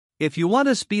If you want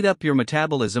to speed up your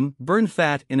metabolism, burn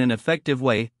fat in an effective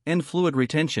way, end fluid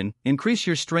retention, increase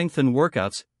your strength in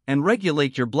workouts, and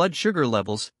regulate your blood sugar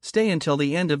levels, stay until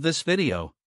the end of this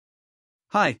video.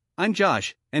 Hi, I'm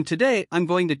Josh, and today I'm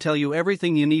going to tell you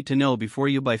everything you need to know before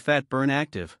you buy Fat Burn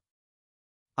Active.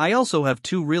 I also have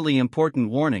two really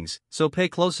important warnings, so pay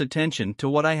close attention to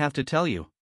what I have to tell you.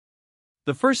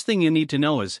 The first thing you need to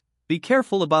know is, be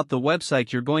careful about the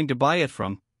website you're going to buy it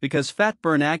from, because Fat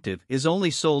Burn Active is only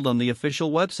sold on the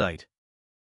official website.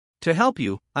 To help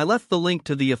you, I left the link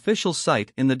to the official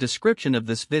site in the description of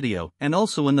this video and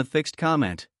also in the fixed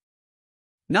comment.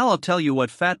 Now I'll tell you what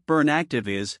Fat Burn Active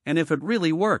is and if it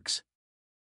really works.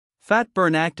 Fat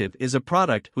Burn Active is a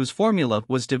product whose formula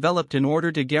was developed in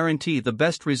order to guarantee the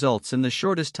best results in the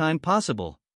shortest time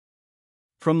possible.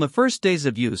 From the first days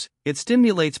of use, it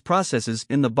stimulates processes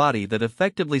in the body that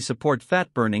effectively support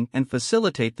fat burning and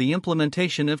facilitate the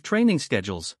implementation of training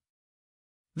schedules.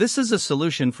 This is a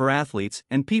solution for athletes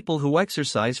and people who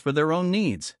exercise for their own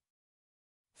needs.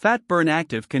 Fat Burn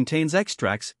Active contains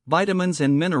extracts, vitamins,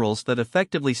 and minerals that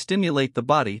effectively stimulate the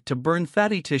body to burn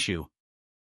fatty tissue.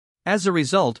 As a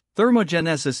result,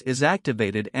 thermogenesis is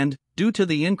activated and, due to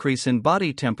the increase in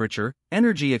body temperature,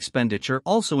 energy expenditure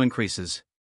also increases.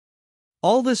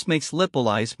 All this makes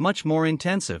lipolysis much more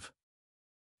intensive.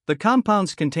 The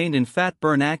compounds contained in Fat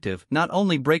Burn Active not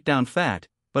only break down fat,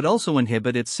 but also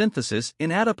inhibit its synthesis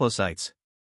in adipocytes.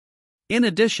 In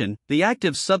addition, the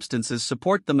active substances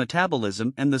support the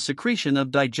metabolism and the secretion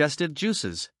of digestive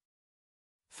juices.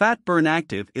 Fat Burn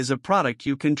Active is a product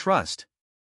you can trust.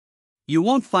 You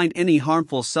won't find any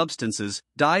harmful substances,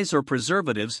 dyes, or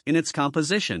preservatives in its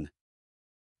composition.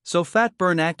 So Fat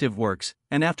Burn Active works,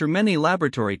 and after many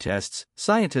laboratory tests,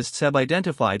 scientists have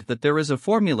identified that there is a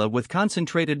formula with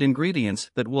concentrated ingredients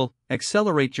that will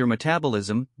accelerate your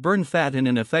metabolism, burn fat in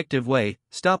an effective way,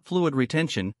 stop fluid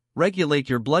retention, regulate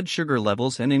your blood sugar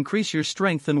levels, and increase your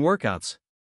strength in workouts.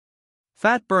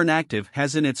 Fat Burn Active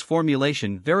has in its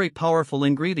formulation very powerful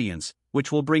ingredients,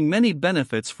 which will bring many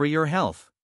benefits for your health.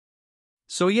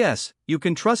 So yes, you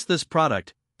can trust this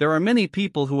product. There are many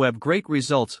people who have great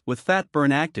results with Fat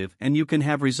Burn Active, and you can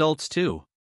have results too.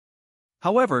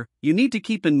 However, you need to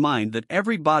keep in mind that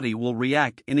every body will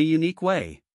react in a unique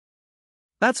way.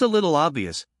 That's a little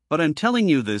obvious, but I'm telling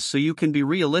you this so you can be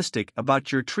realistic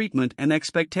about your treatment and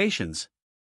expectations.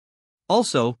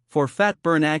 Also, for Fat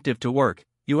Burn Active to work,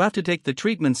 you have to take the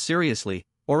treatment seriously,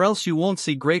 or else you won't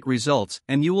see great results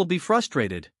and you will be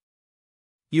frustrated.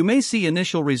 You may see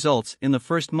initial results in the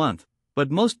first month, but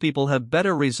most people have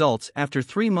better results after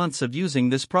 3 months of using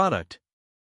this product.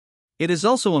 It is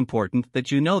also important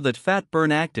that you know that Fat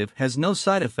Burn Active has no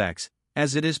side effects,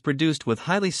 as it is produced with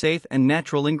highly safe and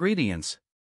natural ingredients.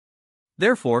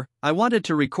 Therefore, I wanted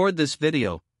to record this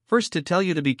video, first to tell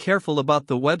you to be careful about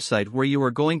the website where you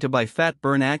are going to buy Fat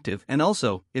Burn Active, and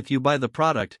also, if you buy the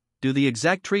product, do the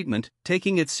exact treatment,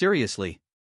 taking it seriously.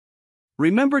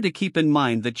 Remember to keep in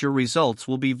mind that your results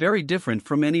will be very different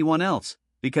from anyone else,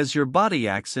 because your body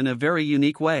acts in a very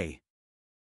unique way.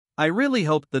 I really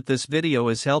hope that this video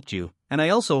has helped you, and I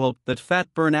also hope that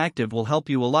Fat Burn Active will help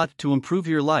you a lot to improve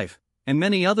your life, and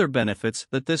many other benefits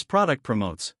that this product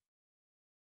promotes.